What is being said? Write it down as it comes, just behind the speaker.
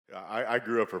I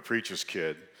grew up a preacher's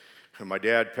kid. My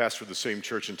dad pastored the same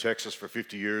church in Texas for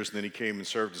 50 years, and then he came and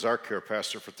served as our care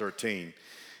pastor for 13.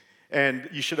 And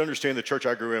you should understand the church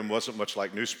I grew in wasn't much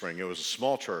like New Spring. It was a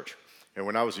small church. And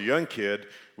when I was a young kid,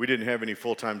 we didn't have any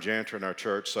full-time janitor in our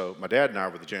church, so my dad and I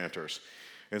were the janitors.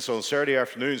 And so on Saturday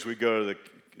afternoons, we'd go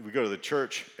to the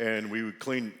church and we would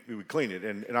clean it.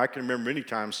 And I can remember many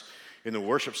times in the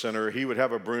worship center, he would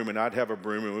have a broom and I'd have a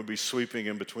broom, and we'd be sweeping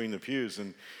in between the pews.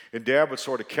 And Dad would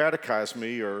sort of catechize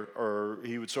me, or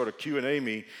he would sort of Q&A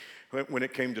me when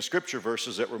it came to scripture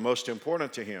verses that were most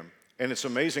important to him. And it's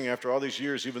amazing, after all these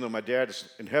years, even though my dad is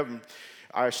in heaven,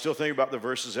 I still think about the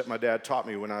verses that my dad taught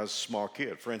me when I was a small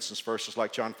kid. For instance, verses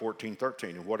like John 14:13,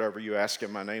 and whatever you ask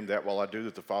in my name, that will I do,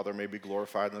 that the Father may be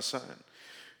glorified in the Son.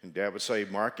 And Dad would say,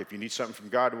 Mark, if you need something from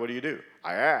God, what do?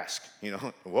 I ask,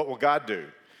 what will God do?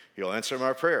 He'll answer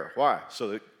my prayer. Why? So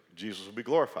that Jesus will be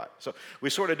glorified. So we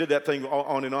sort of did that thing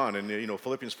on and on. And,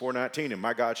 Philippians 4:19, and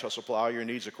my God shall supply all your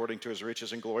needs according to his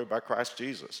riches and glory by Christ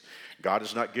Jesus. God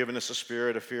has not given us a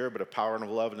spirit of fear, but a power and of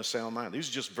love and a sound mind. These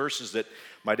are just verses that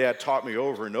my dad taught me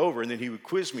over and over, and then he would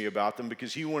quiz me about them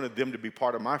because he wanted them to be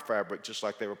part of my fabric just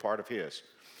like they were part of his.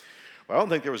 Well, I don't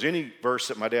think there was any verse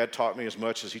that my dad taught me as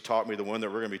much as he taught me the one that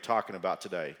we're going to be talking about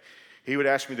today. He would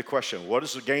ask me the question, what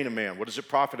does it gain a man? What does it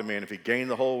profit a man if he gain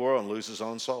the whole world and lose his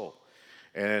own soul?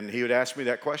 And he would ask me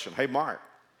that question. Hey, Mark,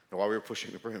 while we were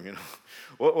pushing the broom,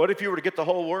 what if you were to get the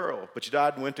whole world, but you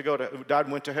died and went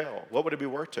to hell? What would it be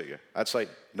worth to you? I'd say,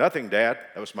 nothing, Dad.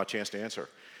 That was my chance to answer.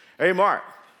 Hey, Mark,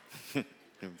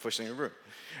 pushing the broom.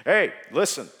 Hey,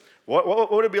 listen,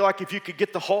 what would it be like if you could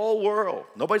get the whole world?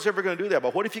 Nobody's ever going to do that,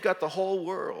 but what if you got the whole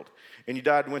world and you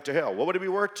died and went to hell? What would it be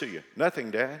worth to you?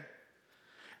 Nothing, Dad.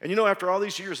 And after all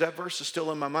these years, that verse is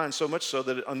still in my mind, so much so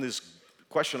that on this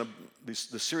question of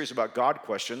this series about God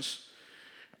questions,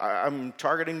 I'm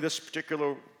targeting this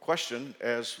particular question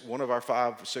as one of our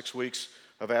 5 or 6 weeks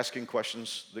of asking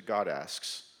questions that God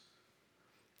asks.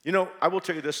 I will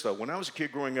tell you this, though. When I was a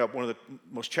kid growing up, one of the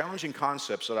most challenging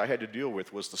concepts that I had to deal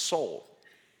with was the soul.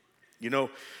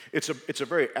 It's a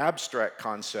very abstract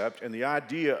concept, and the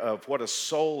idea of what a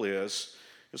soul is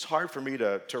hard for me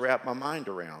to wrap my mind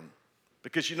around.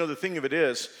 Because, the thing of it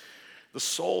is, the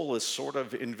soul is sort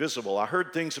of invisible. I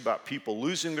heard things about people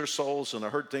losing their souls, and I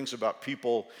heard things about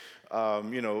people,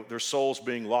 their souls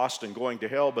being lost and going to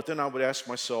hell. But then I would ask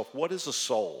myself, what is a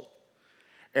soul?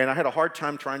 And I had a hard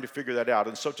time trying to figure that out.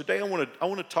 And so today I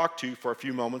want to talk to you for a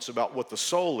few moments about what the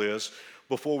soul is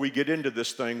before we get into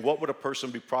this thing. What would a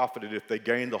person be profited if they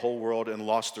gained the whole world and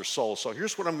lost their soul? So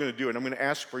here's what I'm going to do, and I'm going to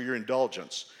ask for your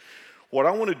indulgence. What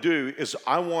I want to do is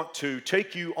I want to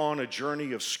take you on a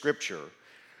journey of Scripture.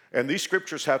 And these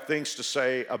scriptures have things to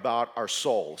say about our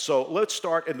soul. So let's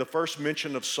start in the first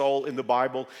mention of soul in the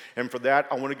Bible. And for that,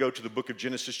 I want to go to the book of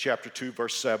Genesis chapter 2,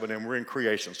 verse 7, and we're in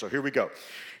creation. So here we go.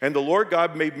 And the Lord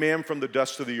God made man from the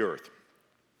dust of the earth.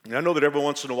 And I know that every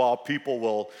once in a while people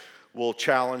will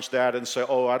challenge that and say,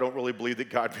 I don't really believe that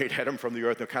God made Adam from the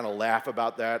earth. They'll kind of laugh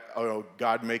about that,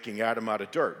 God making Adam out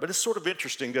of dirt. But it's sort of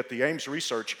interesting that the Ames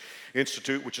Research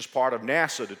Institute, which is part of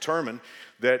NASA, determined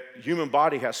that human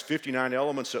body has 59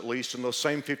 elements at least, and those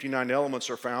same 59 elements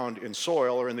are found in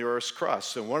soil or in the Earth's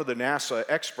crust. And one of the NASA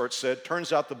experts said,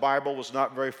 turns out the Bible was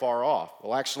not very far off.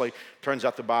 Well, actually, turns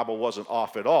out the Bible wasn't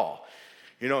off at all.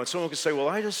 And someone could say, well,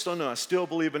 I just don't know. I still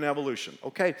believe in evolution.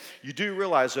 Okay, you do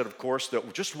realize that, of course,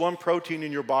 that just one protein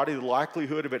in your body, the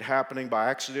likelihood of it happening by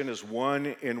accident is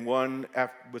 1 in 1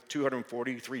 with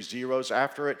 243 zeros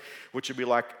after it, which would be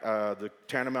like the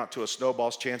tantamount to a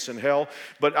snowball's chance in hell.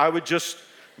 But I would just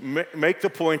make the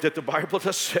point that the Bible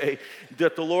does say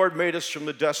that the Lord made us from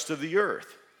the dust of the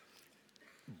earth,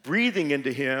 breathing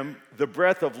into him the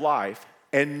breath of life,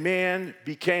 and man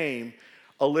became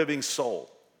a living soul.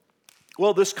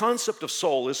 Well, this concept of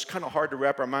soul is kind of hard to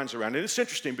wrap our minds around. And it's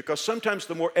interesting because sometimes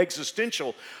the more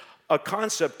existential a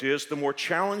concept is, the more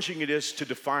challenging it is to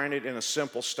define it in a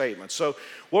simple statement. So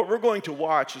what we're going to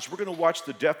watch is we're going to watch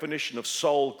the definition of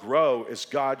soul grow as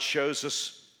God shows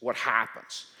us what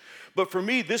happens. But for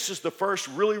me, this is the first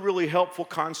really, really helpful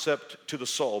concept to the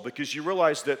soul, because you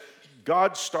realize that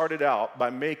God started out by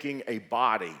making a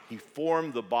body. He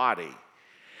formed the body.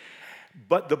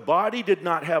 But the body did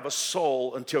not have a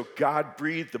soul until God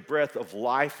breathed the breath of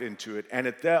life into it. And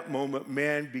at that moment,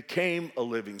 man became a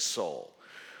living soul.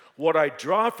 What I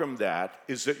draw from that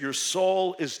is that your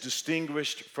soul is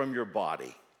distinguished from your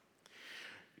body.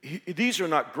 These are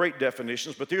not great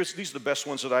definitions, but these are the best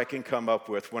ones that I can come up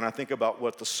with when I think about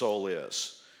what the soul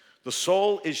is. The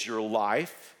soul is your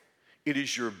life. It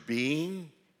is your being.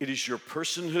 It is your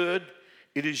personhood.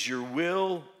 It is your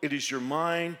will. It is your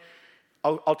mind.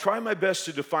 I'll try my best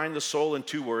to define the soul in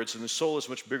 2 words, and the soul is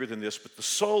much bigger than this, but the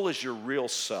soul is your real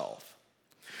self.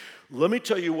 Let me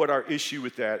tell you what our issue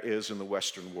with that is in the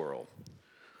Western world.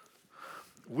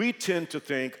 We tend to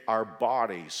think our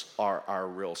bodies are our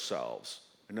real selves.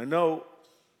 And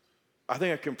I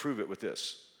think I can prove it with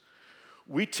this.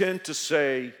 We tend to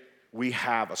say we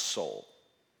have a soul,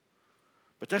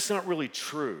 but that's not really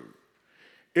true.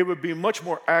 It would be much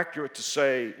more accurate to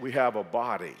say we have a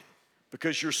body,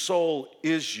 because your soul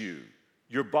is you.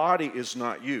 Your body is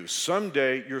not you.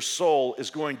 Someday, your soul is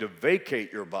going to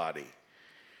vacate your body.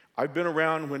 I've been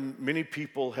around when many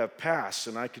people have passed,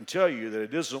 and I can tell you that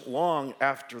it isn't long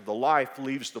after the life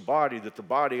leaves the body that the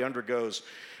body undergoes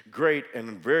great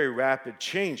and very rapid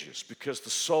changes, because the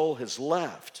soul has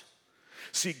left.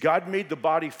 See, God made the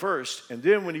body first, and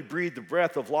then when he breathed the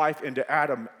breath of life into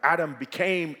Adam, Adam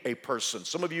became a person.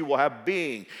 Some of you will have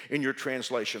being in your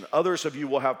translation. Others of you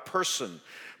will have person.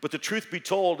 But the truth be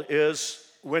told is,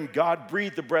 when God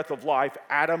breathed the breath of life,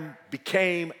 Adam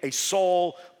became a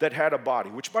soul that had a body.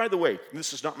 Which, by the way,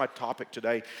 this is not my topic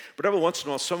today, but every once in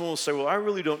a while someone will say, well, I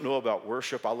really don't know about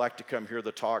worship. I like to come hear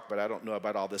the talk, but I don't know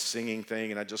about all this singing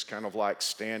thing, and I just kind of like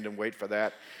stand and wait for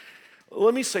that.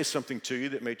 Let me say something to you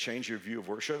that may change your view of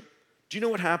worship. Do you know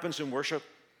what happens in worship?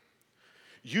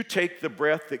 You take the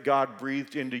breath that God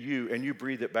breathed into you and you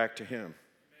breathe it back to him. And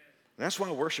that's why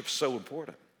worship is so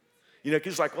important. You know,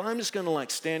 because like, well, I'm just going to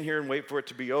like stand here and wait for it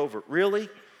to be over. Really?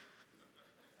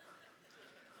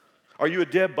 Are you a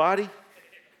dead body?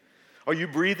 Are you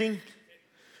breathing?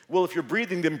 Well, if you're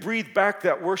breathing, then breathe back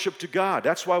that worship to God.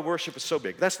 That's why worship is so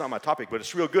big. That's not my topic, but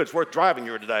it's real good. It's worth driving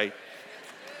here today.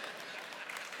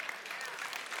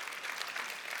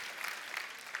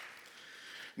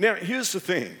 Now, here's the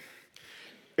thing.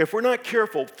 If we're not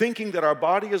careful, thinking that our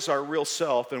body is our real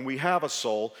self and we have a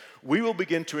soul, we will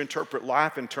begin to interpret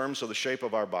life in terms of the shape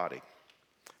of our body.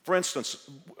 For instance,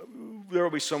 there will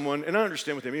be someone, and I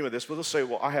understand what they mean by this, but they'll say,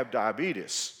 well, I have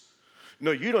diabetes.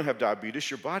 No, you don't have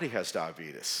diabetes. Your body has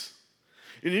diabetes.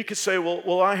 And you could say,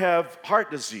 well, I have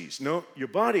heart disease. No, your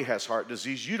body has heart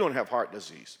disease. You don't have heart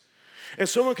disease. And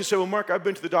someone could say, well, Mark, I've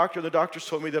been to the doctor, and the doctor's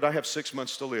told me that I have 6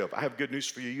 months to live. I have good news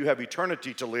for you. You have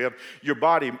eternity to live. Your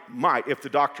body might, if the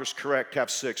doctor's correct, have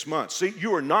 6 months. See,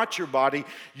 you are not your body.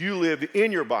 You live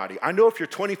in your body. I know if you're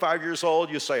 25 years old,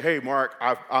 you say, hey, Mark,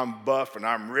 I'm buff and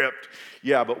I'm ripped.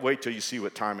 Yeah, but wait till you see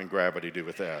what time and gravity do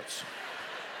with that.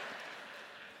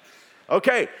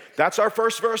 Okay, that's our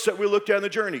first verse that we looked at in the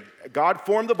journey. God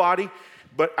formed the body,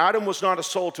 but Adam was not a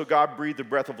soul till God breathed the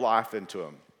breath of life into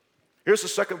him. Here's the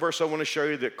second verse I want to show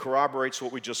you that corroborates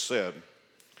what we just said.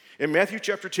 In Matthew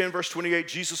chapter 10, verse 28,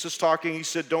 Jesus is talking. He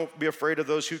said, don't be afraid of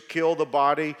those who kill the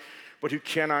body, but who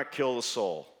cannot kill the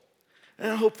soul.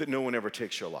 And I hope that no one ever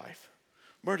takes your life.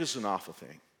 Murder's an awful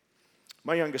thing.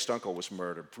 My youngest uncle was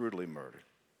murdered, brutally murdered.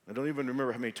 I don't even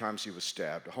remember how many times he was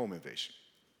stabbed, a home invasion.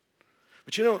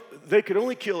 But you know, they could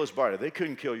only kill his body. They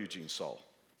couldn't kill Eugene's soul.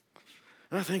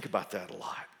 And I think about that a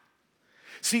lot.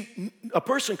 See, a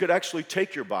person could actually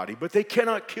take your body, but they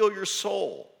cannot kill your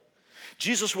soul.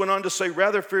 Jesus went on to say,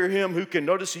 rather fear him who can,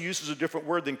 notice he uses a different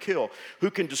word than kill, who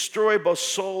can destroy both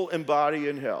soul and body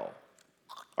in hell.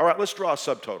 All right, let's draw a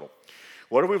subtotal.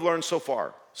 What have we learned so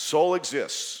far? Soul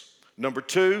exists. Number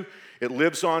 2, it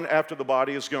lives on after the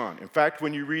body is gone. In fact,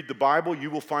 when you read the Bible, you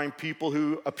will find people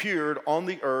who appeared on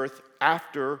the earth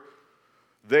after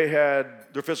their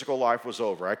physical life was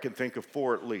over. I can think of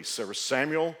 4 at least. There was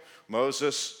Samuel,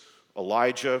 Moses,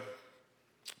 Elijah,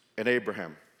 and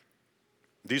Abraham.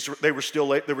 They were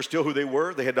still who they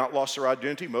were. They had not lost their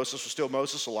identity. Moses was still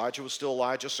Moses. Elijah was still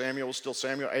Elijah. Samuel was still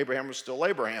Samuel. Abraham was still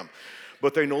Abraham.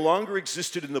 But they no longer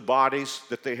existed in the bodies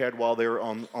that they had while they were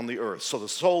on the earth. So the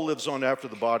soul lives on after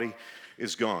the body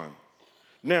is gone.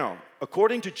 Now,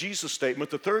 according to Jesus'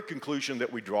 statement, the third conclusion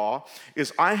that we draw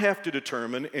is I have to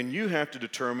determine and you have to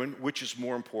determine which is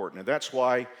more important. And that's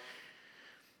why,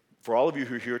 for all of you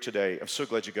who are here today, I'm so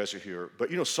glad you guys are here.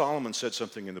 But you know, Solomon said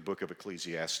something in the book of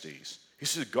Ecclesiastes. He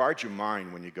says, guard your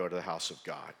mind when you go to the house of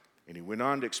God. And he went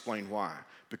on to explain why.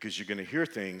 Because you're going to hear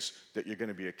things that you're going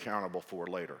to be accountable for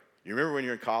later. You remember when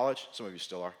you're in college? Some of you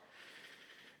still are.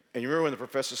 And you remember when the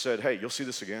professor said, hey, you'll see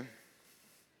this again?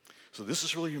 So this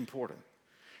is really important.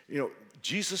 You know,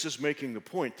 Jesus is making the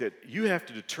point that you have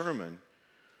to determine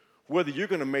whether you're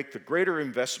going to make the greater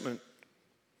investment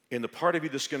in the part of you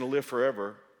that's going to live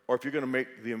forever, or if you're going to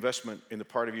make the investment in the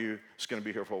part of you that's going to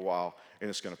be here for a while and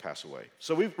it's going to pass away.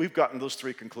 So we've gotten those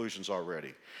 3 conclusions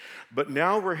already. But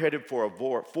now we're headed for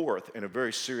a fourth and a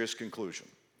very serious conclusion.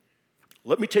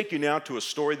 Let me take you now to a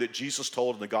story that Jesus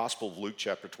told in the Gospel of Luke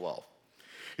chapter 12.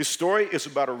 His story is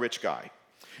about a rich guy.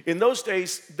 In those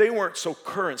days, they weren't so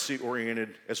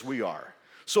currency-oriented as we are.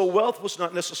 So wealth was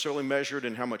not necessarily measured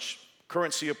in how much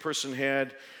currency a person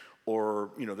had, or,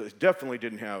 they definitely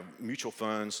didn't have mutual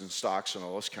funds and stocks and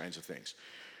all those kinds of things.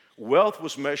 Wealth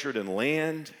was measured in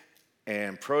land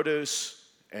and produce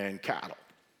and cattle.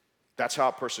 That's how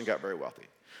a person got very wealthy.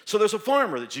 So there's a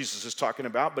farmer that Jesus is talking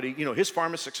about, but his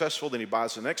farm is successful, then he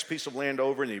buys the next piece of land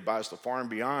over, and then he buys the farm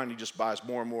beyond, he just buys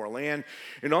more and more land.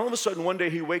 And all of a sudden, one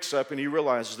day he wakes up and he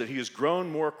realizes that he has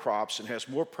grown more crops and has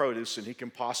more produce than he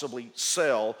can possibly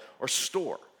sell or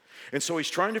store. And so he's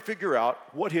trying to figure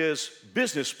out what his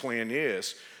business plan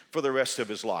is for the rest of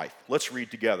his life. Let's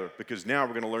read together, because now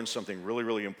we're going to learn something really,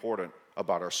 really important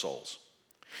about our souls.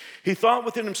 He thought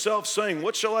within himself, saying,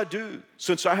 "What shall I do,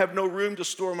 since I have no room to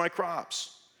store my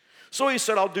crops?" So he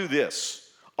said, "I'll do this.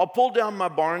 I'll pull down my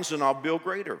barns and I'll build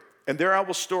greater, and there I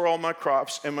will store all my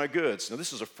crops and my goods." Now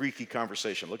this is a freaky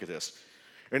conversation. Look at this.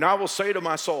 "And I will say to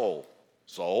my soul,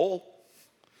 soul,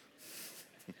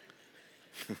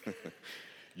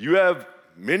 you have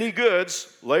many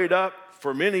goods laid up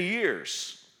for many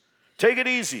years. Take it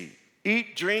easy,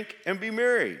 eat, drink, and be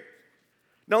merry."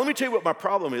 Now, let me tell you what my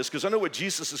problem is, because I know what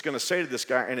Jesus is going to say to this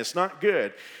guy, and it's not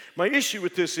good. My issue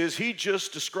with this is he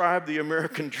just described the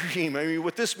American dream. I mean,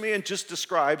 what this man just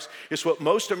describes is what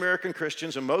most American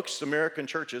Christians and most American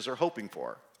churches are hoping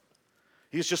for.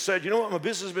 He's just said, "You know what, my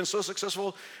business has been so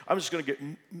successful, I'm just going to get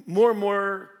more and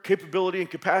more capability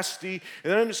and capacity,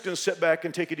 and then I'm just going to sit back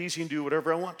and take it easy and do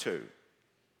whatever I want to."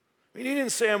 I mean, he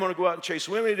didn't say, "I'm going to go out and chase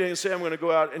women." He didn't say, "I'm going to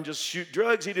go out and just shoot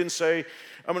drugs." He didn't say,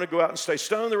 "I'm going to go out and stay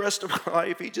stoned the rest of my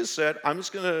life." He just said, "I'm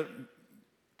just going to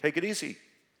take it easy."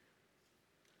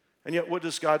 And yet, what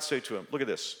does God say to him? Look at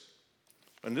this.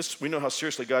 And this, we know how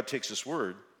seriously God takes his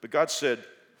word, but God said,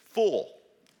 "Fool,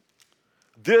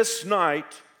 this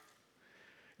night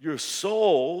your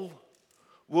soul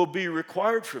will be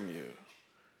required from you."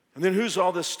 And then who's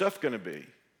all this stuff going to be?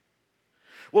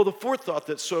 Well, the fourth thought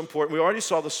that's so important, we already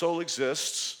saw the soul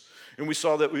exists, and we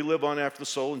saw that we live on after the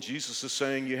soul, and Jesus is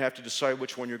saying you have to decide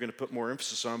which one you're going to put more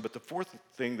emphasis on. But the fourth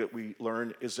thing that we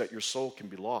learn is that your soul can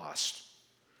be lost,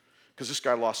 because this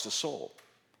guy lost his soul.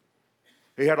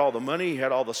 He had all the money, he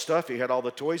had all the stuff, he had all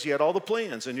the toys, he had all the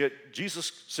plans, and yet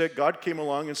Jesus said, God came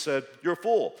along and said, "You're a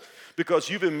fool, because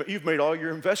you've made all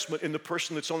your investment in the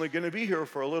person that's only going to be here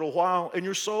for a little while, and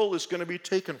your soul is going to be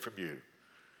taken from you."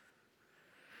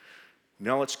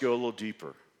 Now let's go a little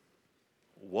deeper.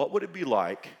 What would it be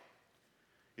like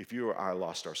if you or I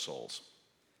lost our souls?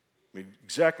 I mean,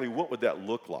 exactly what would that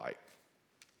look like?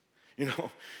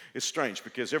 It's strange,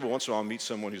 because every once in a while I'll meet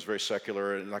someone who's very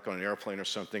secular, and like on an airplane or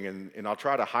something, and I'll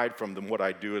try to hide from them what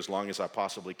I do as long as I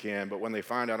possibly can. But when they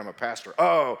find out I'm a pastor,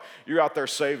 "Oh, you're out there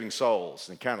saving souls,"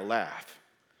 and kind of laugh.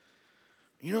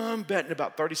 I'm betting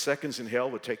about 30 seconds in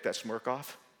hell would take that smirk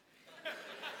off.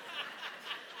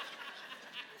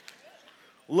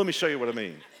 Let me show you what I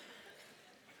mean.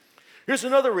 Here's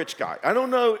another rich guy. I don't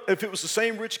know if it was the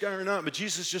same rich guy or not, but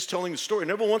Jesus is just telling the story.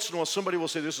 And every once in a while, somebody will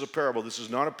say, "This is a parable." This is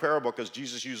not a parable, because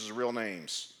Jesus uses real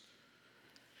names.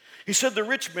 He said the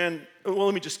rich man, well,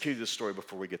 let me just tell you this story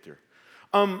before we get there.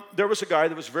 There was a guy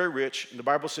that was very rich, and the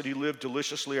Bible said he lived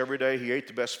deliciously every day. He ate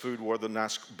the best food, wore the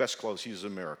best clothes. He was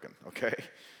an American, okay?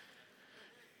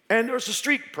 And there was a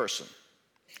street person.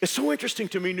 It's so interesting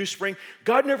to me, New Spring.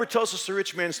 God never tells us the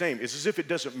rich man's name. It's as if it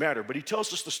doesn't matter, but he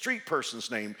tells us the street person's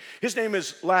name. His name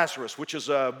is Lazarus, which is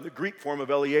the Greek form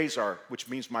of Eleazar, which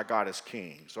means "my God is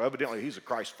king." So evidently he's a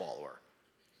Christ follower.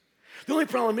 The only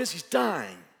problem is he's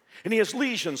dying, and he has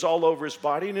lesions all over his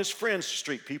body, and his friends,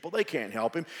 street people, they can't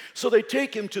help him. So they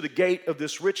take him to the gate of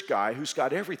this rich guy who's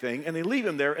got everything, and they leave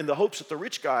him there in the hopes that the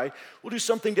rich guy will do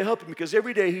something to help him, because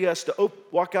every day he has to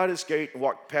walk out his gate and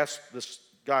walk past this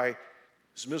guy,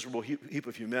 this miserable heap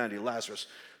of humanity, Lazarus,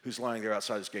 who's lying there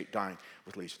outside his gate dying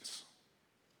with lesions.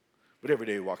 But every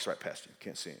day he walks right past him,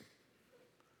 can't see him.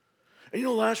 And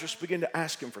Lazarus began to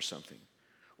ask him for something.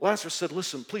 Lazarus said,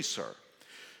 "Listen, please, sir,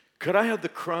 could I have the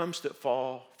crumbs that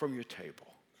fall from your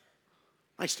table?"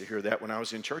 I used to hear that when I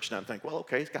was in church, and I'd think, well,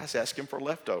 okay, this guy's asking for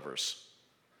leftovers.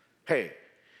 Hey,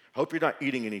 I hope you're not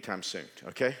eating anytime soon,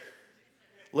 okay?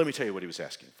 Let me tell you what he was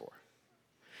asking for.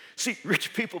 See,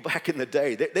 rich people back in the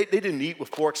day, they didn't eat with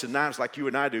forks and knives like you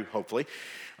and I do, hopefully.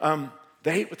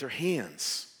 They ate with their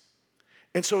hands.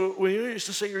 And so when you used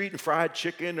to say you're eating fried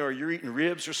chicken or you're eating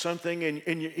ribs or something,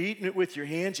 and you're eating it with your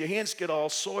hands get all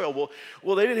soiled.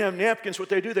 Well, they didn't have napkins. What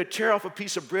they do, they tear off a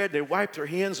piece of bread, they wipe their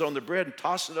hands on the bread and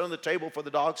toss it on the table for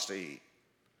the dogs to eat.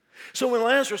 So when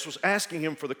Lazarus was asking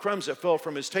him for the crumbs that fell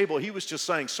from his table, he was just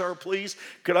saying, "Sir, please,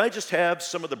 could I just have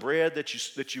some of the bread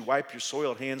that you wipe your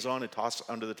soiled hands on and toss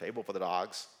under the table for the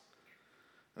dogs?"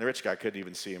 And the rich guy couldn't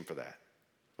even see him for that.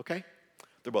 Okay?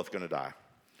 They're both going to die.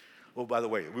 Oh, by the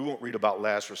way, we won't read about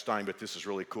Lazarus dying, but this is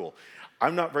really cool.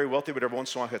 I'm not very wealthy, but every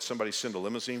once in a while I had somebody send a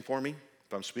limousine for me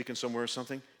if I'm speaking somewhere or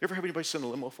something. You ever have anybody send a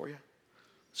limo for you?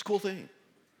 It's a cool thing.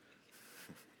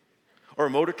 Or a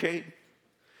motorcade.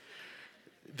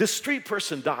 This street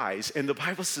person dies, and the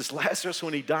Bible says Lazarus,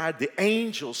 when he died, the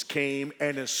angels came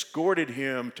and escorted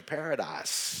him to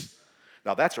paradise.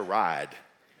 Now that's a ride.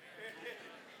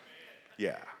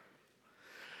 Yeah.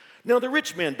 Now, the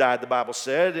rich man died, the Bible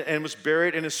said, and was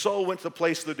buried, and his soul went to the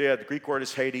place of the dead. The Greek word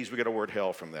is Hades. We get a word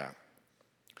hell from that.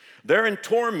 There in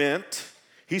torment,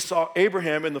 he saw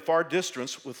Abraham in the far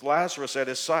distance with Lazarus at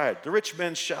his side. The rich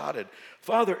man shouted,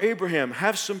 "Father Abraham,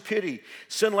 have some pity.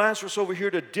 Send Lazarus over here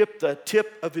to dip the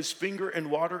tip of his finger in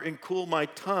water and cool my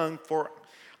tongue, for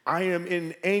I am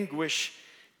in anguish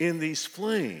in these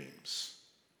flames."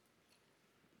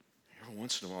 Every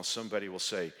once in a while, somebody will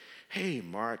say, "Hey,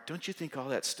 Mark, don't you think all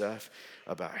that stuff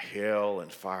about hell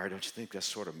and fire, don't you think that's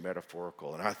sort of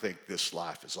metaphorical? And I think this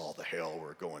life is all the hell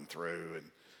we're going through."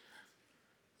 And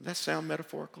does that sound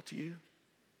metaphorical to you?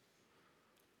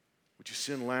 Would you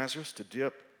send Lazarus to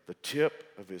dip the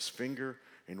tip of his finger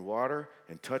in water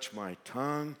and touch my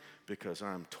tongue because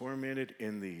I'm tormented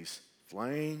in these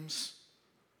flames?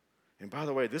 And by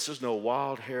the way, this is no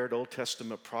wild-haired Old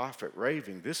Testament prophet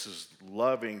raving. This is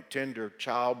loving, tender,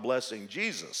 child-blessing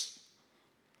Jesus.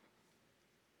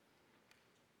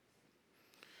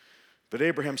 But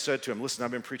Abraham said to him, "Listen,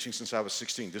 I've been preaching since I was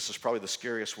 16. This is probably the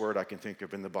scariest word I can think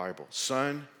of in the Bible.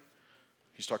 Son,"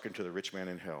 he's talking to the rich man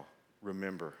in hell,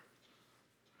 "remember."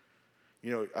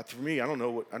 You know, for me, I don't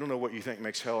know what you think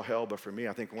makes hell hell, but for me,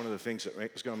 I think one of the things that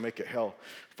is going to make it hell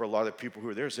for a lot of the people who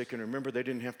are there is they can remember they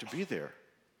didn't have to be there.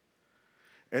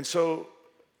 And so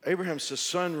Abraham says,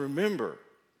 "Son, remember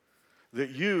that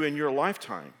you in your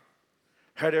lifetime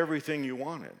had everything you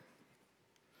wanted.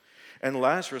 And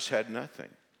Lazarus had nothing.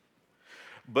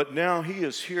 But now he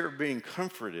is here being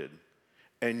comforted,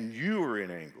 and you are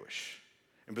in anguish.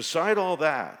 And beside all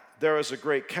that, there is a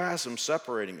great chasm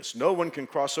separating us. No one can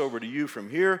cross over to you from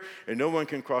here, and no one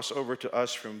can cross over to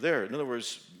us from there." In other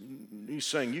words, he's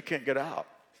saying you can't get out.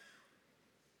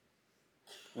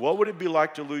 What would it be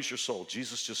like to lose your soul?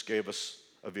 Jesus just gave us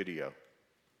a video.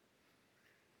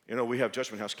 You know, we have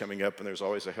Judgment House coming up, and there's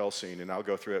always a hell scene, and I'll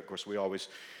go through it. Of course, we always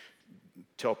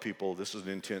tell people this is an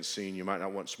intense scene. You might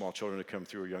not want small children to come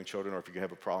through, or young children, or if you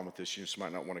have a problem with this, you just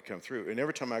might not want to come through. And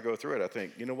every time I go through it, I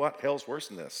think, you know what? Hell's worse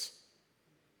than this.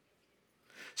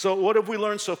 So what have we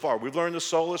learned so far? We've learned the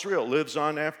soul is real, lives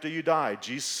on after you die.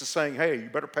 Jesus is saying, hey, you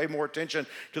better pay more attention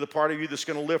to the part of you that's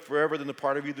going to live forever than the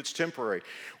part of you that's temporary.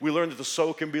 We learned that the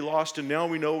soul can be lost, and now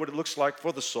we know what it looks like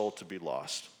for the soul to be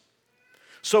lost.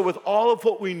 So with all of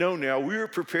what we know now, we are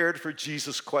prepared for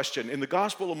Jesus' question. In the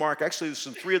Gospel of Mark, actually this is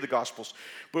in 3 of the Gospels,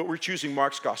 but we're choosing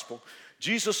Mark's Gospel.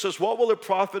 Jesus says, what will it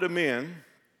profit a man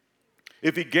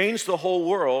if he gains the whole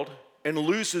world and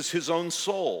loses his own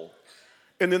soul?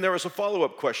 And then there was a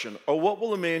follow-up question, or what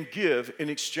will a man give in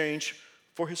exchange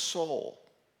for his soul?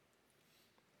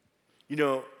 You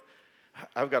know,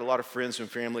 I've got a lot of friends and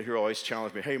family who always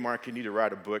challenge me, hey, Mark, you need to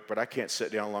write a book, but I can't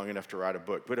sit down long enough to write a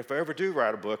book. But if I ever do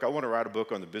write a book, I want to write a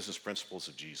book on the business principles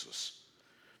of Jesus,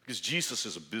 because Jesus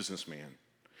is a businessman.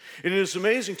 And it is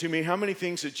amazing to me how many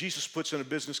things that Jesus puts in a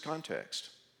business context.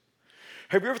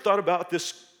 Have you ever thought about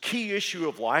this key issue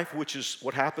of life, which is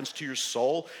what happens to your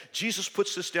soul? Jesus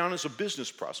puts this down as a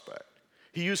business prospect.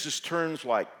 He uses terms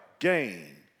like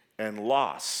gain and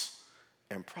loss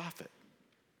and profit.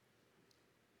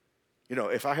 You know,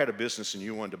 if I had a business and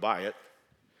you wanted to buy it,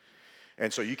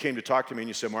 and so you came to talk to me and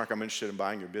you said, Mark, I'm interested in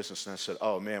buying your business. And I said,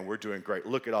 oh man, we're doing great.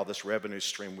 Look at all this revenue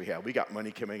stream we have. We got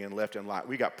money coming in left and right.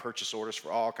 We got purchase orders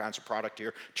for all kinds of product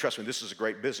here. Trust me, this is a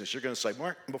great business. You're going to say,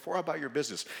 Mark, before I buy your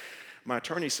business, my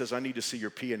attorney says I need to see your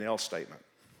P&L statement.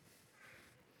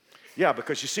 Yeah,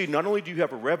 because you see, not only do you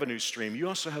have a revenue stream, you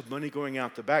also have money going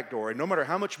out the back door. And no matter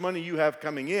how much money you have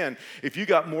coming in, if you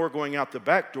got more going out the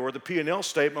back door, the P&L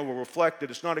statement will reflect that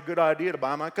it's not a good idea to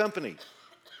buy my company.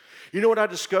 You know what I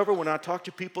discover when I talk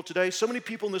to people today? So many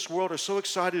people in this world are so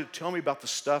excited to tell me about the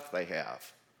stuff they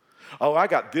have. Oh, I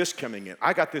got this coming in.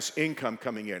 I got this income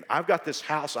coming in. I've got this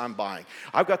house I'm buying.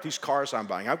 I've got these cars I'm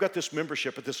buying. I've got this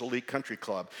membership at this elite country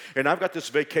club. And I've got this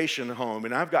vacation home.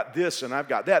 And I've got this and I've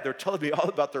got that. They're telling me all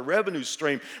about their revenue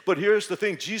stream. But here's the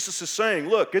thing. Jesus is saying,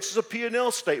 look, this is a P&L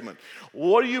statement.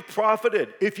 What are you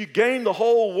profited if you gain the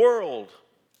whole world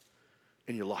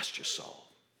and you lost your soul?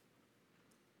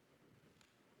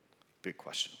 Big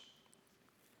question.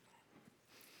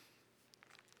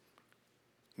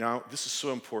 Now, this is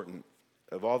so important.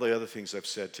 Of all the other things I've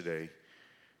said today,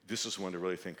 this is one to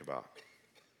really think about.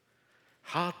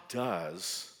 How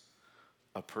does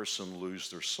a person lose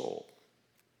their soul?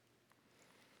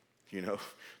 You know,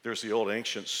 there's the old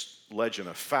ancient legend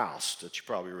of Faust that you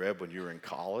probably read when you were in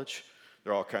college.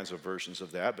 There are all kinds of versions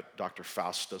of that, but Dr.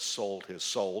 Faustus sold his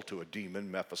soul to a demon,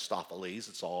 Mephistopheles.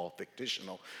 It's all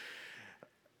fictional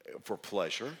for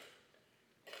pleasure.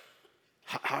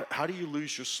 How do you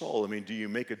lose your soul? I mean, do you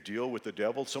make a deal with the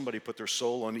devil? Somebody put their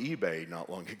soul on eBay not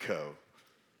long ago.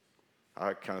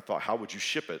 I kind of thought, how would you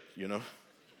ship it, you know?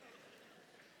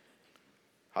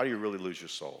 How do you really lose your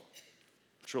soul?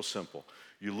 It's real simple.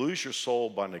 You lose your soul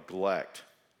by neglect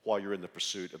while you're in the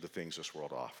pursuit of the things this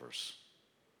world offers.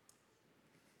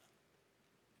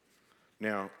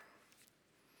 Now,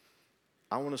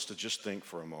 I want us to just think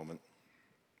for a moment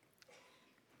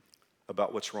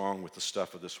about what's wrong with the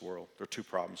stuff of this world. There are two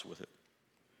problems with it.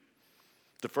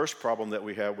 The first problem that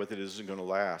we have with it isn't going to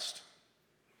last.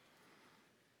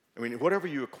 I mean, whatever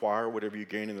you acquire, whatever you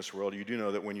gain in this world, you do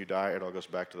know that when you die, it all goes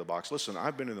back to the box. Listen,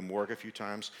 I've been in the morgue a few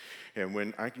times, and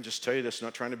when I can just tell you this,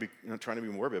 not trying to be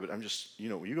morbid, but I'm just, you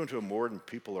know, when you go into a morgue and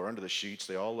people are under the sheets,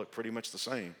 they all look pretty much the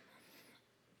same.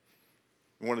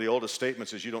 One of the oldest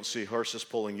statements is you don't see hearses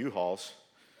pulling U-Hauls.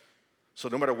 So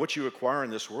no matter what you acquire in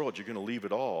this world, you're going to leave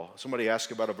it all. Somebody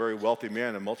asked about a very wealthy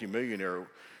man, a multimillionaire,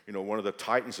 you know, one of the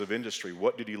titans of industry.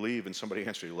 What did he leave? And somebody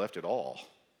answered, he left it all.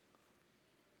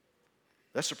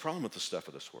 That's the problem with the stuff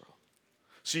of this world.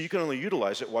 See, you can only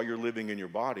utilize it while you're living in your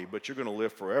body, but you're going to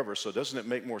live forever. So doesn't it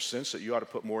make more sense that you ought to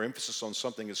put more emphasis on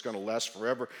something that's going to last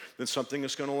forever than something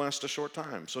that's going to last a short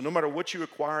time? So no matter what you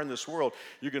acquire in this world,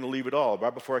 you're going to leave it all.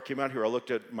 Right before I came out here, I looked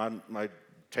at my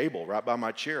table right by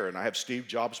my chair, and I have Steve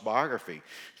Jobs' biography.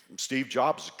 Steve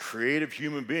Jobs is a creative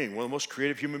human being, one of the most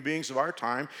creative human beings of our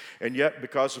time, and yet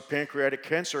because of pancreatic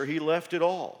cancer, he left it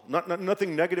all.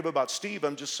 Nothing negative about Steve,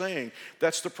 I'm just saying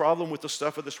that's the problem with the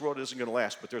stuff of this world. It isn't going to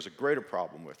last, but there's a greater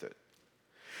problem with it.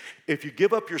 If you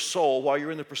give up your soul while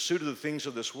you're in the pursuit of the things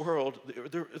of this world,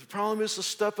 the problem is the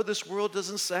stuff of this world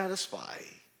doesn't satisfy. I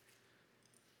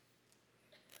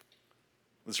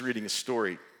was reading a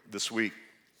story this week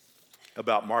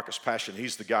about Marcus Passion.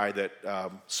 He's the guy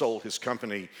that sold his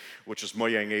company, which is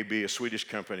Mojang AB, a Swedish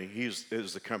company. He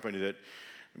is the company that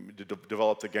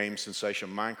developed the game sensation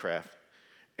Minecraft.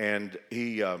 And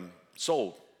he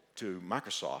sold to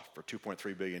Microsoft for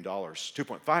 $2.3 billion,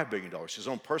 $2.5 billion. His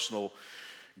own personal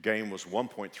game was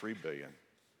 $1.3 billion.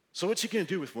 So what's he going to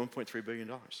do with $1.3 billion?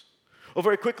 Well,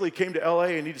 very quickly he came to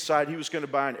L.A. and he decided he was going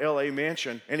to buy an L.A.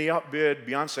 mansion, and he outbid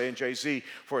Beyonce and Jay-Z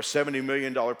for a $70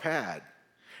 million pad.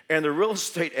 And the real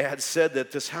estate ad said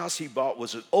that this house he bought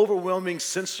was an overwhelming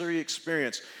sensory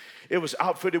experience. It was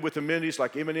outfitted with amenities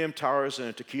like M&M towers and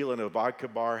a tequila and a vodka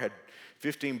bar, had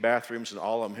 15 bathrooms, and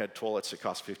all of them had toilets that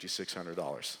cost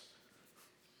 $5,600.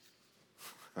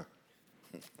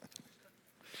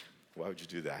 Why would you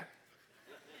do that?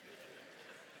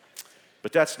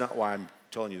 But that's not why I'm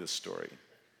telling you this story.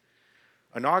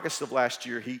 In August of last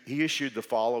year, he issued the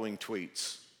following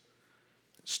tweets,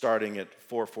 starting at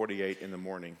 4:48 in the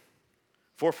morning.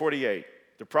 4:48,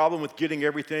 the problem with getting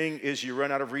everything is you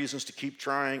run out of reasons to keep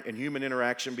trying, and human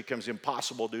interaction becomes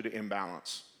impossible due to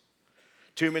imbalance.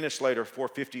 2 minutes later,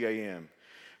 4:50 a.m.,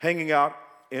 hanging out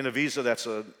in Ibiza, that's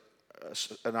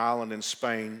an island in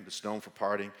Spain that's known for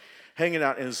partying, hanging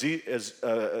out in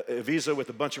Ibiza with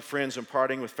a bunch of friends and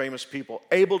partying with famous people,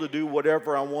 able to do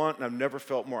whatever I want, and I've never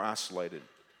felt more isolated.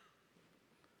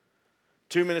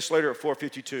 2 minutes later at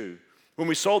 4:52, when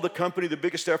we sold the company, the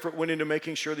biggest effort went into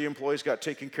making sure the employees got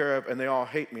taken care of, and they all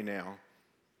hate me now.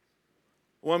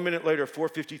 1 minute later,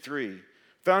 4:53,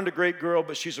 found a great girl,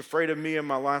 but she's afraid of me and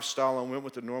my lifestyle and went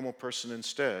with a normal person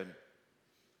instead.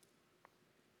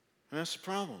 And that's the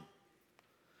problem.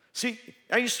 See,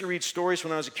 I used to read stories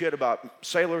when I was a kid about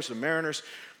sailors and mariners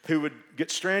who would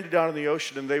get stranded out in the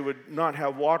ocean, and they would not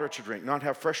have water to drink, not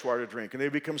have fresh water to drink, and they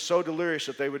would become so delirious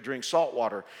that they would drink salt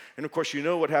water. And of course, you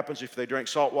know what happens if they drank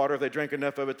salt water. If they drank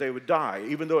enough of it, they would die.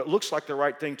 Even though it looks like the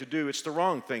right thing to do, it's the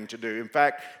wrong thing to do. In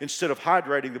fact, instead of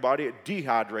hydrating the body, it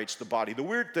dehydrates the body. The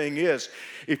weird thing is,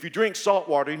 if you drink salt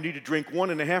water, you need to drink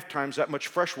 1.5 times that much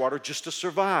fresh water just to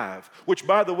survive. Which,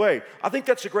 by the way, I think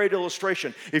that's a great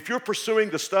illustration. If you're pursuing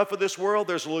the stuff of this world,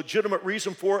 there's a legitimate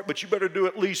reason for it, but you better do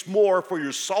at least more for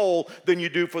your soul than you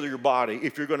do for your body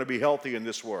if you're going to be healthy in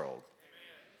this world.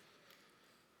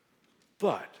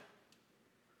 But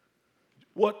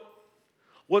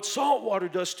what salt water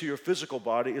does to your physical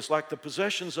body is like the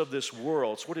possessions of this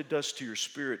world. It's what it does to your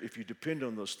spirit if you depend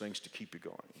on those things to keep you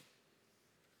going.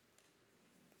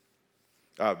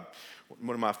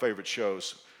 One of my favorite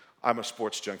shows I'm a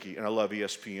sports junkie and I love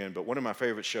ESPN, but one of my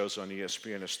favorite shows on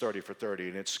ESPN is 30 for 30,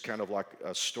 and it's kind of like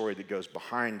a story that goes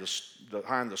behind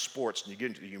the sports, and you get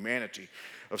into the humanity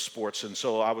of sports. And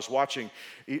so I was watching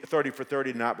 30 for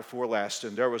 30 the night before last,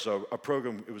 and there was a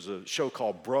program, it was a show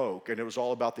called Broke, and it was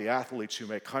all about the athletes who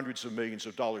make hundreds of millions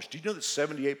of dollars. Do you know that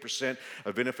 78%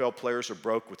 of NFL players are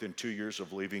broke within 2 years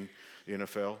of leaving the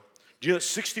NFL? Do you know that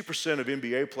 60% of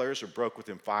NBA players are broke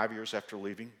within 5 years after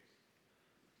leaving?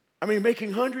 I mean,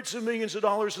 making hundreds of millions of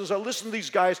dollars. As I listened to these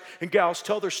guys and gals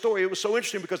tell their story, it was so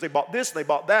interesting because they bought this and they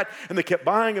bought that, and they kept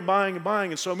buying and buying and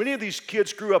buying. And so many of these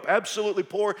kids grew up absolutely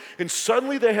poor, and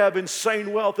suddenly they have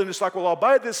insane wealth. And it's like, well, I'll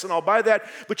buy this and I'll buy that.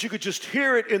 But you could just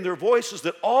hear it in their voices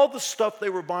that all the stuff they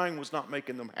were buying was not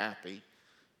making them happy.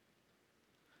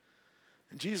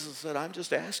 And Jesus said, I'm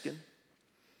just asking,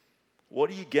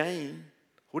 what do you gain?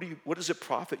 What does it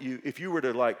profit you if you were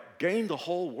to gain the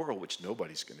whole world, which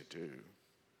nobody's going to do,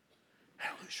 and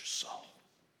lose your soul?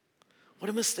 What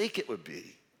a mistake it would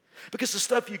be. Because the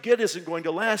stuff you get isn't going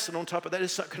to last, and on top of that,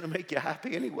 it's not going to make you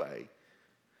happy anyway.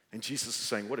 And Jesus is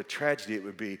saying, what a tragedy it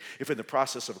would be if in the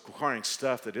process of acquiring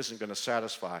stuff that isn't going to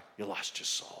satisfy, you lost your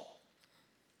soul.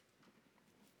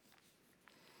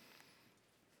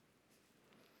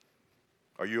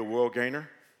 Are you a world gainer?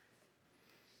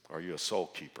 Or are you a soul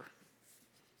keeper?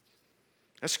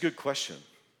 That's a good question.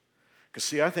 Because,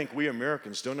 see, I think we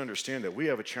Americans don't understand that we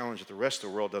have a challenge that the rest of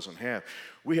the world doesn't have.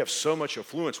 We have so much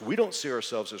affluence. We don't see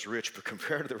ourselves as rich, but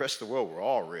compared to the rest of the world, we're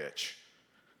all rich.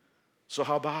 So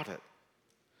how about it?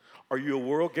 Are you a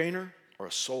world gainer or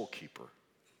a soul keeper?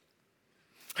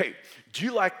 Hey, do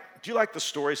you like the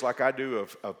stories like I do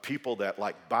of people that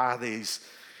buy these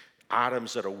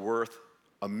items that are worth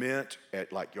a mint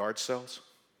at yard sales?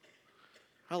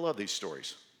 I love these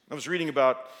stories. I was reading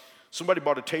about somebody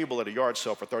bought a table at a yard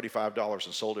sale for $35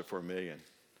 and sold it for $1 million.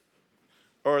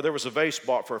 Or there was a vase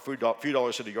bought for a few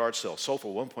dollars at a yard sale, sold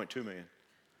for $1.2 million.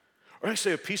 Or I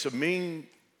say a piece of Ming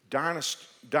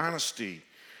Dynasty.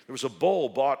 There was a bowl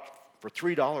bought for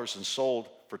 $3 and sold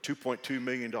for $2.2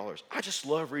 million. I just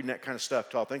love reading that kind of stuff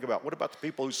till I think about, what about the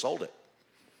people who sold it?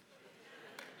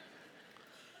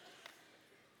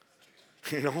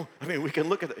 We can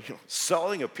look at it,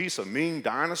 selling a piece of Ming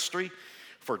Dynasty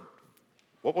for,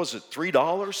 what was it,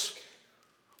 $3?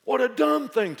 What a dumb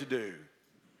thing to do.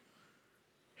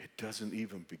 It doesn't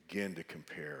even begin to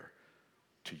compare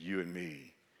to you and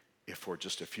me if for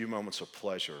just a few moments of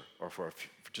pleasure or for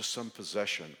just some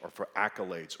possession or for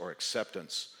accolades or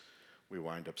acceptance, we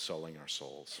wind up selling our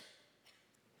souls.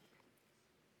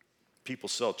 People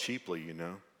sell cheaply,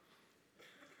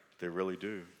 They really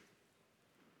do.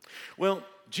 Well,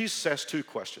 Jesus asked two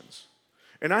questions.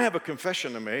 And I have a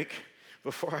confession to make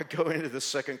before I go into the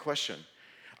second question.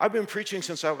 I've been preaching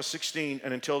since I was 16,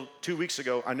 and until 2 weeks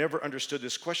ago, I never understood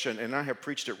this question, and I have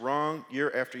preached it wrong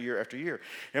year after year after year.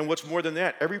 And what's more than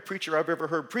that, every preacher I've ever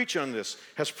heard preach on this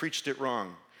has preached it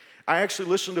wrong. I actually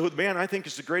listened to a man I think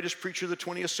is the greatest preacher of the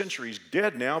 20th century. He's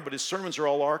dead now, but his sermons are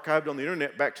all archived on the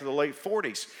internet back to the late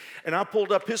 40s. And I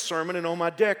pulled up his sermon, and on my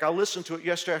deck, I listened to it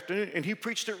yesterday afternoon, and he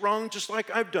preached it wrong just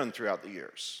like I've done throughout the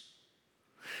years.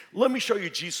 Let me show you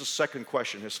Jesus' second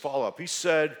question, his follow-up. He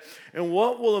said, and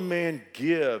what will a man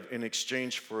give in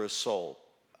exchange for his soul?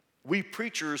 We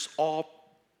preachers all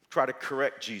try to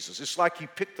correct Jesus. It's like he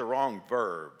picked the wrong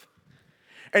verb.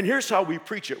 And here's how we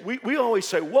preach it. We always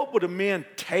say, what would a man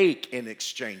take in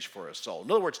exchange for his soul?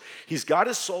 In other words, he's got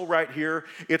his soul right here.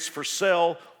 It's for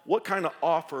sale. What kind of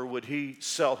offer would he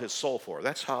sell his soul for?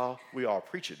 That's how we all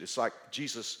preach it. It's like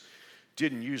Jesus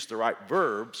didn't use the right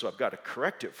verb, so I've got to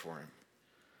correct it for him.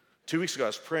 2 weeks ago, I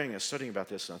was praying and studying about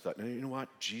this, and I thought, you know what?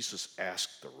 Jesus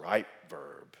asked the right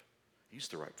verb. He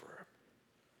used the right verb.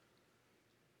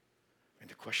 And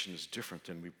the question is different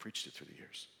than we preached it through the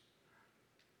years.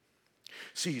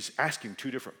 See, he's asking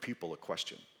two different people a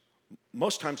question.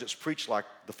 Most times it's preached like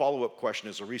the follow-up question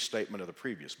is a restatement of the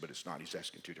previous, but it's not. He's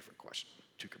asking two different questions,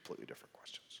 two completely different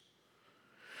questions.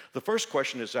 The first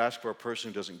question is asked for a person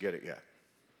who doesn't get it yet.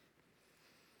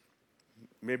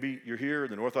 Maybe you're here in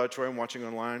the North Auditorium watching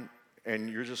online, and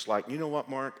you're just like, you know what,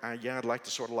 Mark? I'd like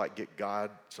to sort of get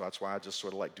God, so that's why I just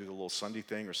sort of do the little Sunday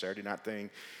thing or Saturday night thing,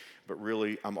 but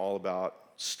really I'm all about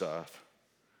stuff.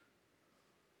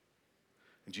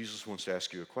 And Jesus wants to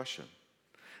ask you a question.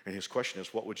 And his question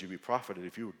is, what would you be profited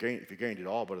if you gained it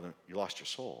all, but you lost your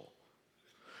soul?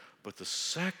 But the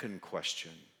second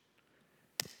question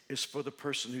is for the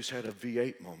person who's had a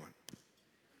V8 moment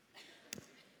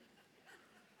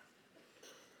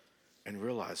and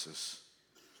realizes,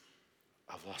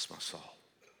 I've lost my soul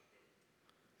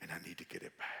and I need to get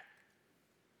it back.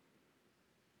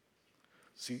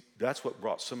 See, that's what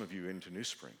brought some of you into New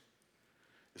Spring.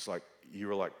 It's like you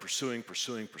were like pursuing,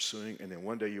 and then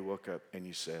one day you woke up and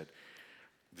you said,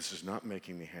 this is not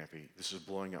making me happy. This is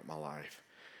blowing up my life,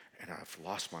 and I've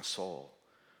lost my soul.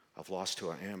 I've lost who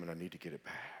I am, and I need to get it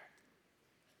back.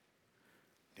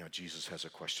 Now, Jesus has a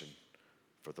question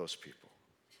for those people.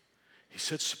 He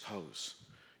said, suppose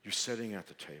you're sitting at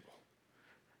the table,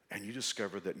 and you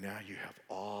discover that now you have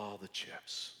all the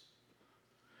chips.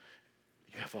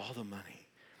 You have all the money.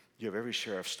 You have every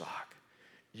share of stock.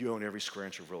 You own every square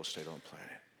inch of real estate on the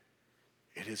planet.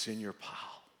 It is in your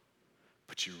pile.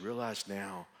 But you realize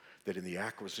now that in the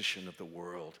acquisition of the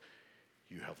world,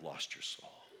 you have lost your soul.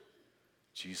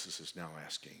 Jesus is now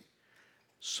asking,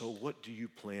 so what do you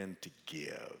plan to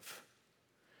give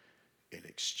in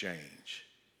exchange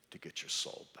to get your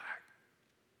soul back?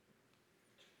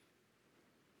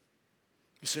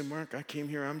 You say, Mark, I came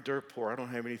here, I'm dirt poor, I don't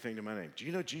have anything to my name. Do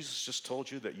you know Jesus just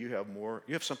told you that you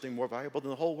have something more valuable than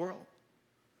the whole world?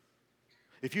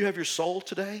 If you have your soul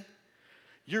today,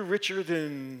 you're richer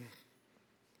than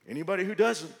anybody who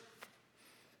doesn't.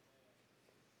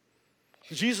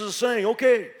 Jesus is saying,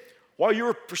 okay, while you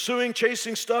were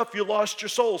chasing stuff, you lost your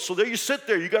soul. So there you sit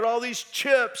there, you got all these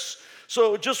chips.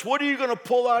 So just what are you going to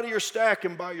pull out of your stack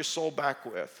and buy your soul back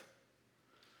with?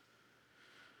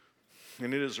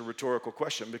 And it is a rhetorical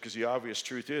question because the obvious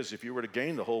truth is if you were to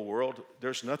gain the whole world,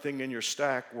 there's nothing in your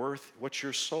stack worth what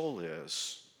your soul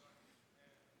is.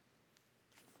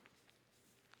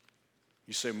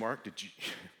 You say, Mark, did you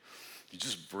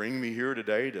just bring me here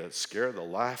today to scare the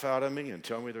life out of me and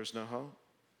tell me there's no hope?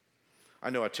 I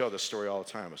know I tell this story all the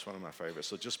time. It's one of my favorites,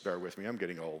 so just bear with me. I'm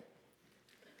getting old.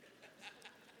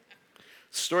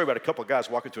 It's a story about a couple of guys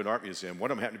walking to an art museum. One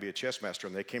of them happened to be a chess master,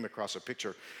 and they came across a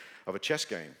picture of a chess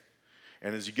game.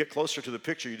 And as you get closer to the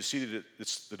picture, you see that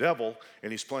it's the devil,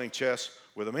 and he's playing chess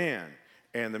with a man.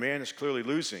 And the man is clearly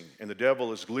losing, and the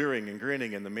devil is leering and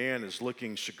grinning, and the man is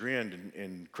looking chagrined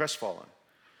and crestfallen.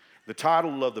 The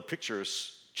title of the picture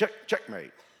is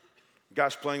Checkmate. The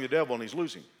guy's playing the devil, and he's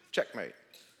losing. Checkmate.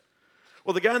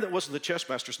 Well, the guy that wasn't the chess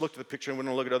master looked at the picture and went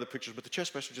on to look at other pictures, but the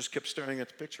chess master just kept staring at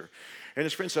the picture. And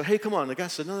his friend said, hey, come on. The guy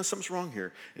said, no, something's wrong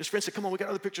here. And his friend said, come on, we got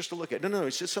other pictures to look at. No,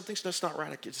 he said, that's not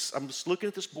right. I'm just looking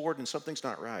at this board and something's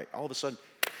not right. All of a sudden,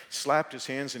 slapped his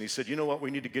hands and he said, you know what,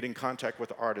 we need to get in contact with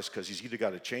the artist because he's either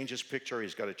got to change his picture or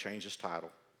he's got to change his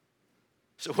title.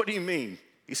 So what do you mean?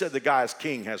 He said the guy's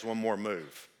king has one more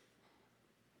move.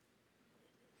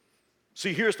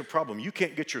 See, here's the problem. You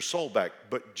can't get your soul back,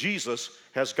 but Jesus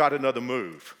has got another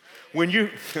move. When you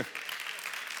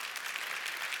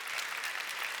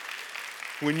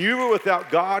were without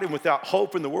God and without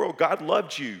hope in the world, God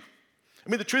loved you. I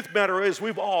mean, the truth of the matter is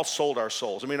we've all sold our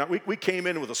souls. I mean, we came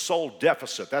in with a soul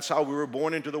deficit. That's how we were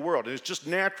born into the world. And it's just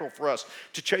natural for us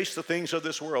to chase the things of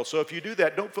this world. So if you do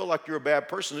that, don't feel like you're a bad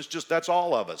person. It's just that's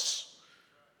all of us.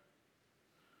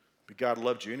 But God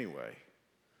loved you anyway.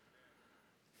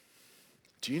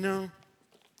 Do you know?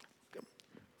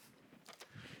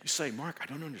 You say, Mark, I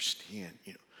don't understand.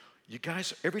 You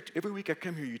guys, every week I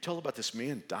come here, you tell about this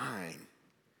man dying.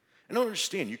 I don't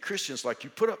understand. You Christians, like do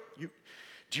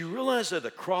you realize that the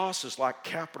cross is like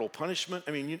capital punishment?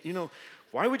 I mean,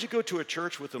 why would you go to a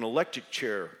church with an electric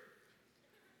chair?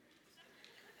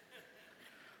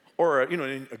 Or,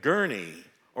 a gurney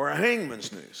or a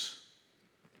hangman's noose?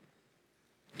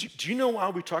 Do you know why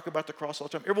we talk about the cross all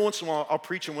the time? Every once in a while, I'll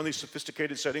preach in one of these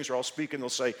sophisticated settings, or I'll speak, and they'll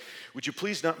say, would you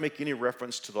please not make any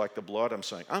reference to the blood? I'm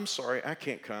saying, I'm sorry, I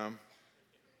can't come.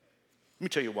 Let me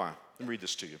tell you why. Let me read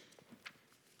this to you.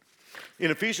 In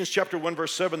Ephesians chapter 1,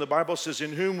 verse 7, the Bible says,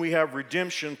 in whom we have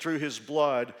redemption through his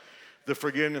blood, the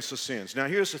forgiveness of sins. Now,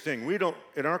 here's the thing.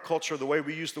 In our culture, the way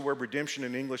we use the word redemption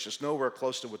in English is nowhere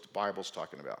close to what the Bible's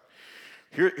talking about.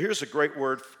 Here's a great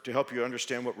word to help you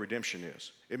understand what redemption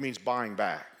is. It means buying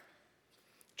back.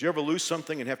 Do you ever lose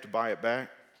something and have to buy it back?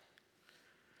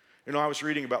 I was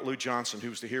reading about Lou Johnson, who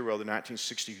was the hero of the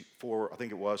 1964, I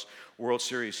think it was, World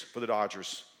Series for the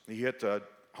Dodgers. He hit the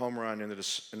home run in the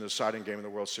deciding game of the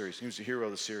World Series. He was the hero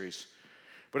of the series.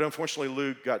 But unfortunately,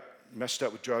 Lou got messed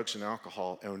up with drugs and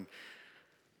alcohol, and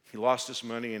he lost his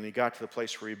money, and he got to the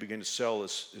place where he began to sell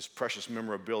his precious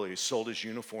memorabilia. He sold his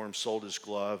uniform, sold his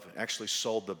glove, actually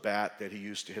sold the bat that he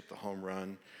used to hit the home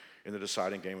run in the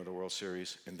deciding game of the World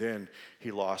Series. And then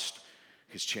he lost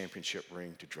his championship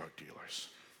ring to drug dealers.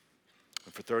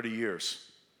 And for 30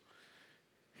 years,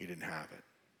 he didn't have it.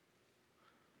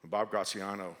 When Bob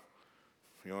Graziano,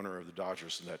 the owner of the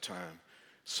Dodgers at that time,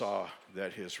 saw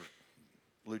that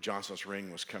Lou Johnson's ring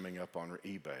was coming up on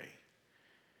eBay,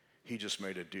 he just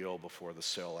made a deal before the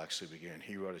sale actually began.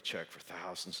 He wrote a check for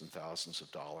thousands and thousands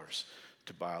of dollars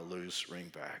to buy Lou's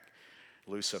ring back.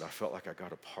 Lou said, I felt like I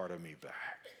got a part of me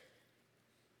back.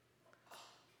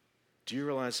 Do you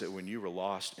realize that when you were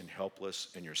lost and helpless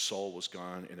and your soul was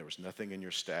gone and there was nothing in your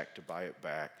stack to buy it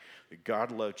back, that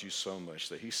God loved you so much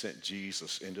that he sent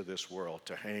Jesus into this world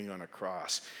to hang on a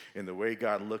cross? And the way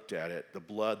God looked at it, the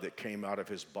blood that came out of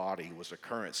his body was a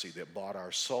currency that bought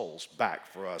our souls back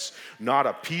for us. Not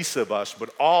a piece of us,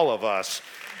 but all of us.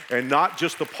 And not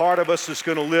just the part of us that's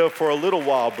going to live for a little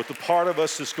while, but the part of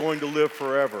us that's going to live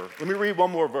forever. Let me read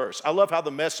one more verse. I love how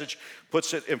the Message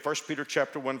puts it in 1 Peter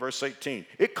chapter 1, verse 18.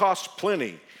 It costs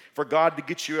plenty for God to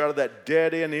get you out of that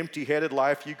dead-end, empty-headed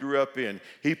life you grew up in.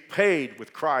 He paid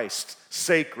with Christ's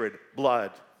sacred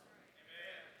blood.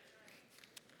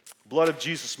 Blood of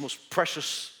Jesus, most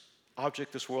precious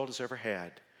object this world has ever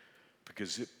had,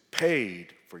 because it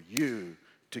paid for you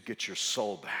to get your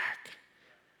soul back.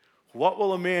 What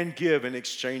will a man give in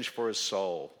exchange for his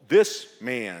soul? This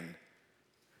man,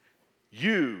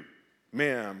 you,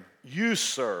 ma'am, you,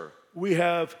 sir, we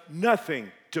have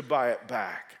nothing to buy it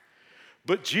back.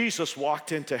 But Jesus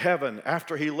walked into heaven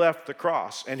after he left the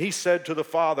cross, and he said to the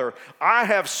Father, I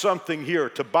have something here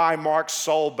to buy Mark's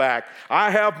soul back. I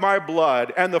have my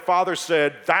blood. And the Father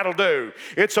said, that'll do.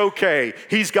 It's okay.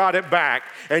 He's got it back,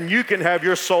 and you can have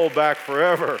your soul back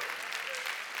forever.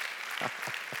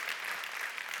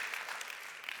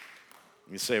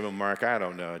 You say, well, Mark, I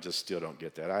don't know. I just still don't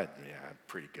get that. I'm a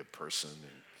pretty good person,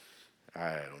 and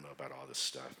I don't know about all this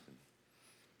stuff.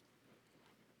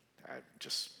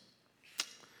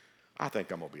 I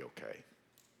think I'm going to be okay.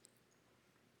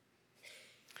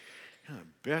 You know,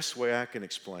 the best way I can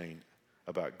explain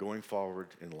about going forward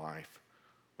in life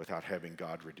without having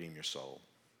God redeem your soul.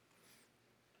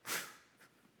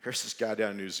 Here's this guy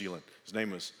down in New Zealand. His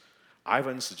name was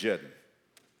Ivan Sajedin.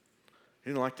 He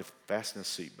didn't like to fasten his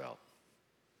seatbelt.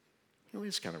 You know,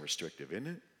 it's kind of restrictive, isn't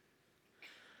it?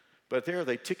 But there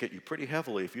they ticket you pretty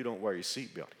heavily if you don't wear your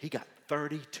seatbelt. He got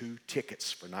 32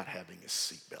 tickets for not having his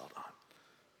seatbelt on.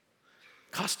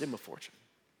 Cost him a fortune.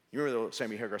 You remember the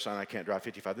Sammy Hagar song, I Can't Drive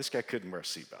 55? This guy couldn't wear a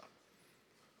seatbelt.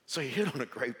 So he hit on a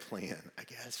great plan, I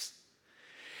guess.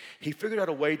 He figured out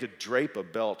a way to drape a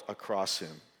belt across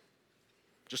him,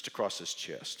 just across his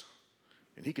chest.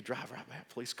 And he could drive right by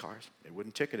police cars. They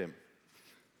wouldn't ticket him.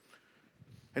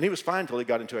 And he was fine until he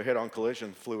got into a head-on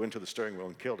collision, flew into the steering wheel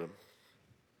and killed him.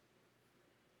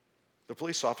 The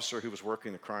police officer who was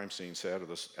working the crime scene said, or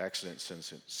the accident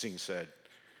scene said,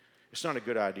 it's not a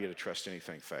good idea to trust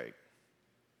anything fake.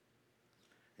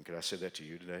 And could I say that to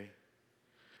you today?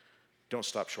 Don't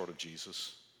stop short of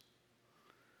Jesus.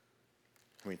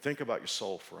 I mean, think about your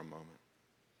soul for a moment.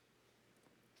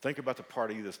 Think about the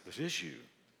part of you that is you.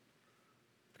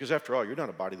 Because after all, you're not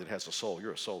a body that has a soul.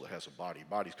 You're a soul that has a body.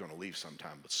 Body's going to leave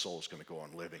sometime, but soul's going to go on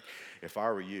living. If I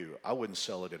were you, I wouldn't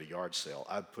sell it at a yard sale.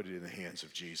 I'd put it in the hands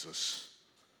of Jesus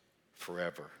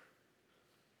forever.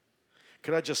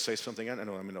 Could I just say something? I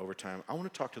know I'm in overtime. I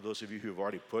want to talk to those of you who've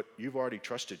already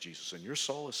trusted Jesus and your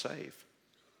soul is saved.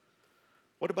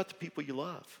 What about the people you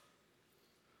love?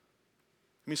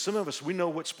 I mean, some of us, we know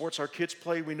what sports our kids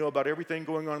play. We know about everything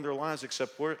going on in their lives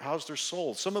except how's their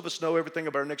soul. Some of us know everything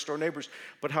about our next door neighbors,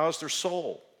 but how's their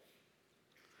soul?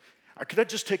 Could I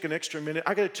just take an extra minute?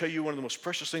 I got to tell you one of the most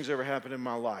precious things that ever happened in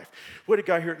my life. We had a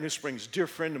guy here at New Springs, a dear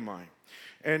friend of mine.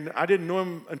 And I didn't know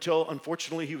him until,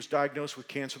 unfortunately, he was diagnosed with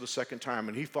cancer the second time.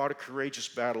 And he fought a courageous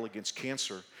battle against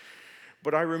cancer.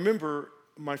 But I remember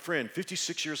my friend,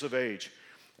 56 years of age,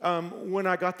 when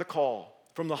I got the call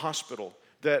from the hospital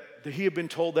that he had been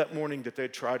told that morning that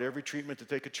they'd tried every treatment that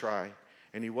they could try,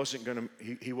 and he wasn't going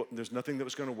to, there's nothing that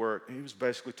was going to work. And he was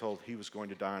basically told he was going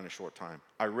to die in a short time.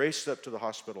 I raced up to the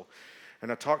hospital,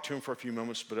 and I talked to him for a few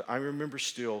moments, but I remember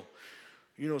still,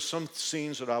 you know, some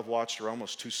scenes that I've watched are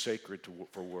almost too sacred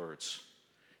for words.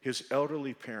 His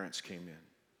elderly parents came in,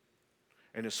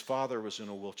 and his father was in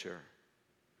a wheelchair.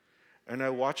 And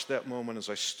I watched that moment as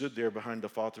I stood there behind the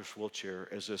father's wheelchair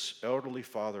as this elderly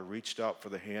father reached out for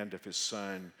the hand of his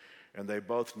son, and they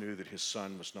both knew that his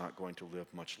son was not going to live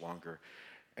much longer.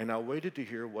 And I waited to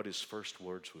hear what his first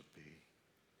words would be.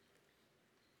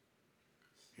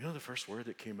 You know the first word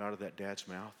that came out of that dad's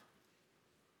mouth?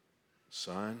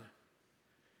 Son,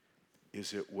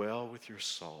 is it well with your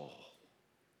soul?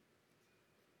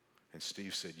 And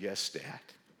Steve said, yes, Dad,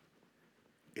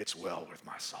 it's well with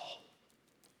my soul.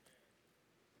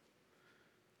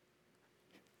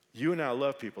 You and I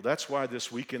love people. That's why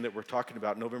this weekend that we're talking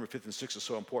about, November 5th and 6th, is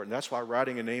so important. That's why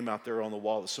writing a name out there on the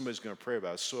wall that somebody's going to pray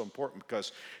about is so important,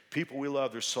 because people we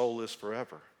love, their soul lives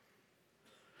forever.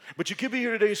 But you could be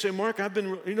here today and say, Mark,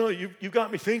 you've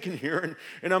got me thinking here,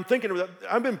 and I'm thinking about,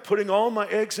 I've been putting all my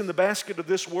eggs in the basket of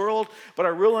this world, but I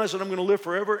realize that I'm going to live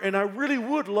forever, and I really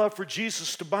would love for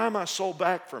Jesus to buy my soul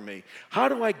back for me. How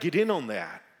do I get in on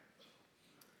that?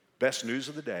 best news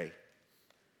of the day.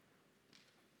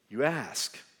 You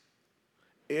ask.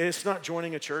 It's not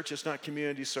joining a church. It's not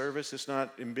community service. It's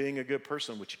not in being a good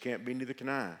person, which you can't be, neither can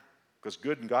I. Because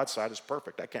good in God's sight is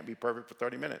perfect. I can't be perfect for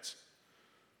 30 minutes.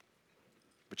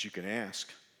 But you can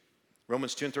ask.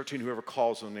 Romans 10:13, whoever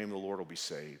calls on the name of the Lord will be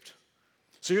saved.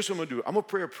 So here's what I'm going to do. I'm going to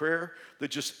pray a prayer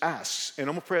that just asks, and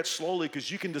I'm going to pray it slowly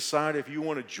because you can decide if you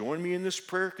want to join me in this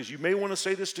prayer, because you may want to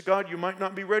say this to God. You might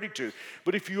not be ready to.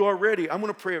 But if you are ready, I'm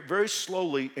going to pray it very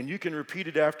slowly, and you can repeat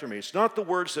it after me. It's not the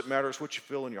words that matter. It's what you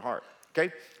feel in your heart.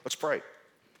 Okay? Let's pray.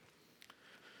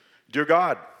 Dear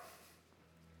God,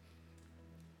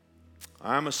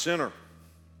 I'm a sinner.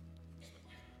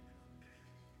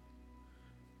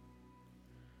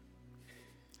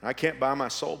 I can't buy my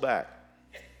soul back.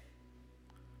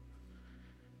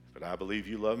 But I believe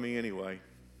you love me anyway.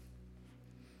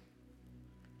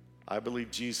 I believe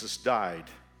Jesus died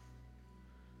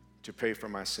to pay for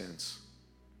my sins.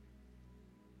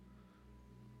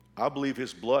 I believe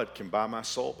his blood can buy my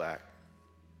soul back.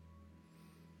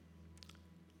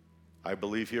 I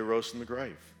believe he arose from the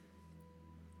grave.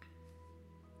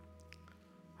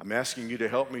 I'm asking you to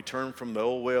help me turn from the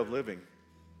old way of living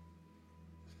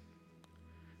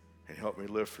and help me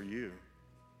live for you.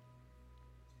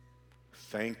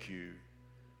 Thank you,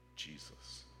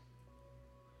 Jesus.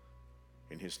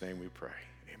 In his name we pray.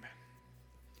 Amen.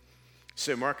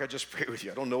 Say, Mark, I just prayed with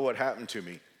you. I don't know what happened to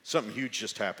me. Something huge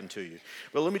just happened to you.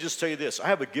 But let me just tell you this. I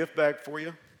have a gift bag for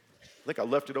you. I think I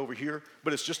left it over here,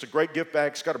 but it's just a great gift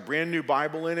bag. It's got a brand new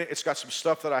Bible in it. It's got some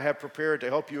stuff that I have prepared to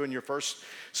help you in your first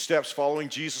steps following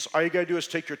Jesus. All you got to do is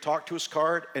take your Talk to Us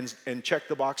card and check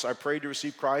the box, I prayed to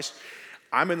receive Christ.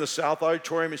 I'm in the South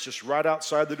Auditorium. It's just right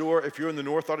outside the door. If you're in the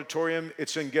North Auditorium,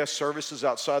 it's in guest services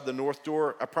outside the North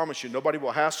door. I promise you, nobody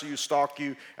will hassle you, stalk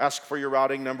you, ask for your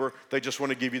routing number. They just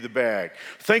want to give you the bag.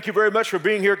 Thank you very much for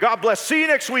being here. God bless. See you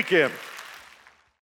next weekend.